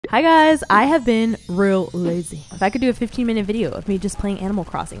Hi guys, I have been real lazy. If I could do a 15-minute video of me just playing Animal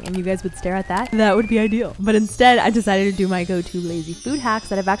Crossing and you guys would stare at that would be ideal. But instead, I decided to do my go-to lazy food hacks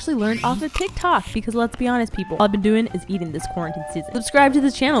that I've actually learned off of TikTok, because let's be honest people, all I've been doing is eating this quarantine season. Subscribe to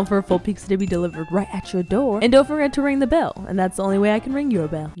this channel for a full pizza to be delivered right at your door, and don't forget to ring the bell, and that's the only way I can ring your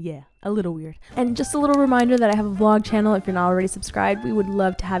bell. Yeah. A little weird. And just a little reminder that I have a vlog channel. If you're not already subscribed, we would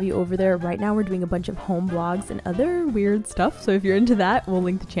love to have you over there. Right now we're doing a bunch of home vlogs and other weird stuff, so if you're into that, we'll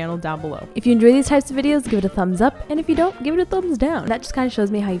link the channel down below. If you enjoy these types of videos, give it a thumbs up, and if you don't, give it a thumbs down. That just kind of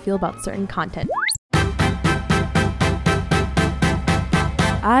shows me how you feel about certain content.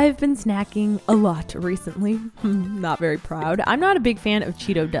 I've been snacking a lot recently. Not very proud. I'm not a big fan of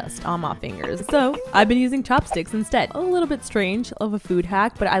Cheeto dust on my fingers, so I've been using chopsticks instead. A little bit strange of a food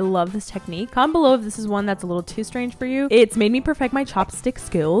hack, but I love this technique. Comment below if this is one that's a little too strange for you. It's made me perfect my chopstick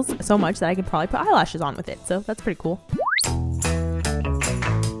skills so much that I can probably put eyelashes on with it, so that's pretty cool.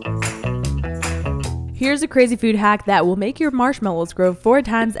 Here's a crazy food hack that will make your marshmallows grow 4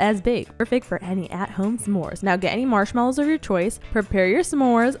 times as big. Perfect for any at-home s'mores. Now get any marshmallows of your choice, prepare your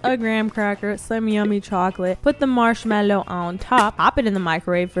s'mores, a graham cracker, some yummy chocolate, put the marshmallow on top, pop it in the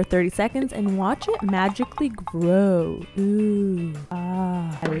microwave for 30 seconds, and watch it magically grow. Ooh,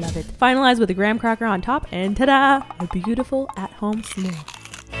 I love it. Finalize with a graham cracker on top, and ta-da! A beautiful at-home s'more.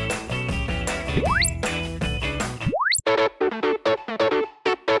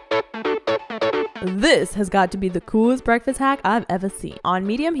 This has got to be the coolest breakfast hack I've ever seen. On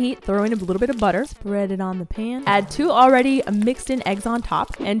medium heat, throw in a little bit of butter, spread it on the pan, add 2 already mixed in eggs on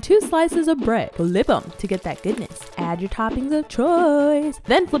top, and 2 slices of bread. Flip them to get that goodness. Add your toppings of choice.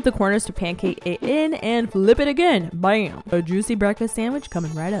 Then flip the corners to pancake it in and flip it again. Bam! A juicy breakfast sandwich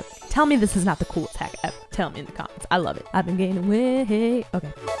coming right up. Tell me this is not the coolest hack ever. Tell me in the comments. I love it. I've been gaining weight.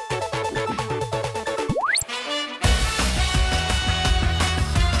 Okay.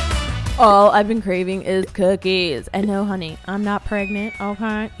 All I've been craving is cookies. And no, honey, I'm not pregnant,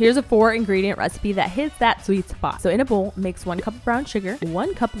 okay? Here's a 4-ingredient recipe that hits that sweet spot. So in a bowl, mix 1 cup of brown sugar,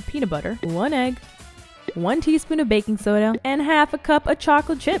 1 cup of peanut butter, 1 egg, 1 teaspoon of baking soda, and half a cup of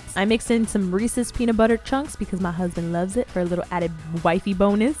chocolate chips. I mixed in some Reese's peanut butter chunks because my husband loves it for a little added wifey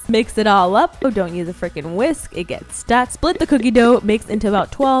bonus. Mix it all up. Oh, don't use a freaking whisk. It gets stuck. Split the cookie dough, mix into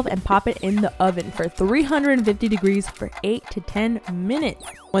about 12, and pop it in the oven for 350 degrees for 8 to 10 minutes.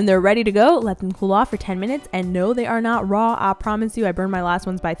 When they're ready to go, let them cool off for 10 minutes, and no, they are not raw. I promise you, I burned my last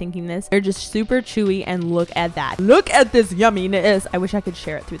ones by thinking this. They're just super chewy, and look at that. Look at this yumminess. I wish I could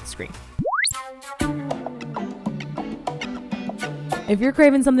share it through the screen. If you're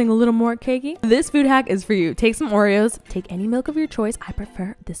craving something a little more cakey, this food hack is for you. Take some Oreos, take any milk of your choice. I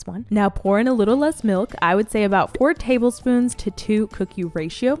prefer this one. Now pour in a little less milk. I would say about 4 tablespoons to 2 cookie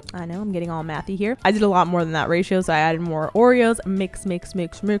ratio. I know I'm getting all mathy here. I did a lot more than that ratio, so I added more Oreos. Mix, mix,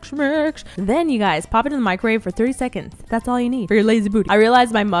 mix, mix, mix. Then you guys pop it in the microwave for 30 seconds. That's all you need for your lazy booty. I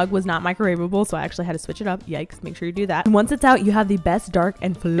realized my mug was not microwavable, so I actually had to switch it up. Yikes, make sure you do that. And once it's out, you have the best dark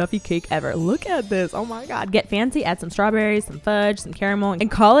and fluffy cake ever. Look at this. Oh my God. Get fancy, add some strawberries, some fudge, some caramel, and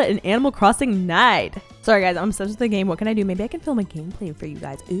call it an Animal Crossing night. Sorry guys, I'm obsessed with the game. What can I do? Maybe I can film a gameplay for you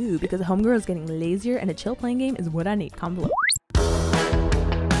guys. Ooh, because a homegirl is getting lazier and a chill playing game is what I need. Comment below.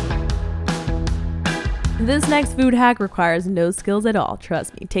 This next food hack requires no skills at all,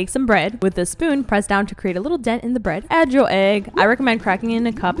 trust me. Take some bread. With a spoon, press down to create a little dent in the bread. Add your egg. I recommend cracking it in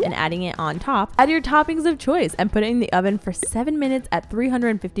a cup and adding it on top. Add your toppings of choice and put it in the oven for 7 minutes at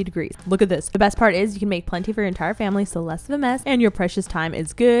 350 degrees. Look at this. The best part is you can make plenty for your entire family, so less of a mess, and your precious time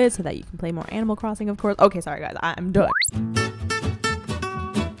is good so that you can play more Animal Crossing, of course. Okay, sorry guys, I'm done.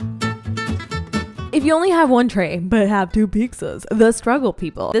 If you only have 1 tray, but have 2 pizzas, the struggle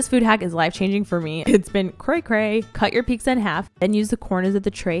people. This food hack is life-changing for me. It's been cray-cray. Cut your pizza in half, then use the corners of the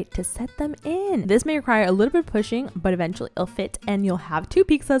tray to set them in. This may require a little bit of pushing, but eventually it'll fit, and you'll have 2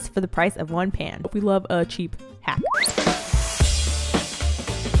 pizzas for the price of 1 pan. We love a cheap hack.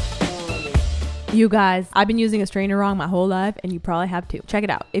 You guys, I've been using a strainer wrong my whole life, and you probably have too. Check it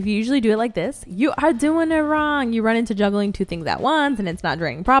out. If you usually do it like this, you are doing it wrong. You run into juggling 2 things at once, and it's not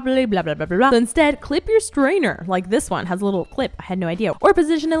draining properly, blah, blah, blah, blah, blah. So instead, clip your strainer. Like this one has a little clip. I had no idea. Or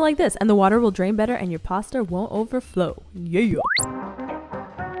position it like this, and the water will drain better, and your pasta won't overflow. Yeah.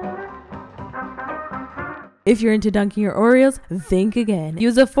 If you're into dunking your Oreos, think again.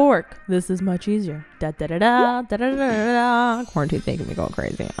 Use a fork. This is much easier. Da da da da da da da da. Quarantine's making me go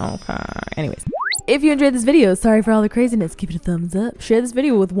crazy. Okay. Anyways. If you enjoyed this video, sorry for all the craziness, give it a thumbs up. Share this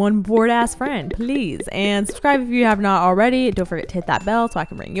video with one bored ass friend, please. And subscribe if you have not already. Don't forget to hit that bell so I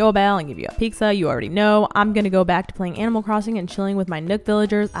can ring your bell and give you a pizza. You already know. I'm gonna go back to playing Animal Crossing and chilling with my Nook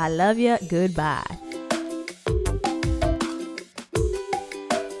villagers. I love ya. Goodbye.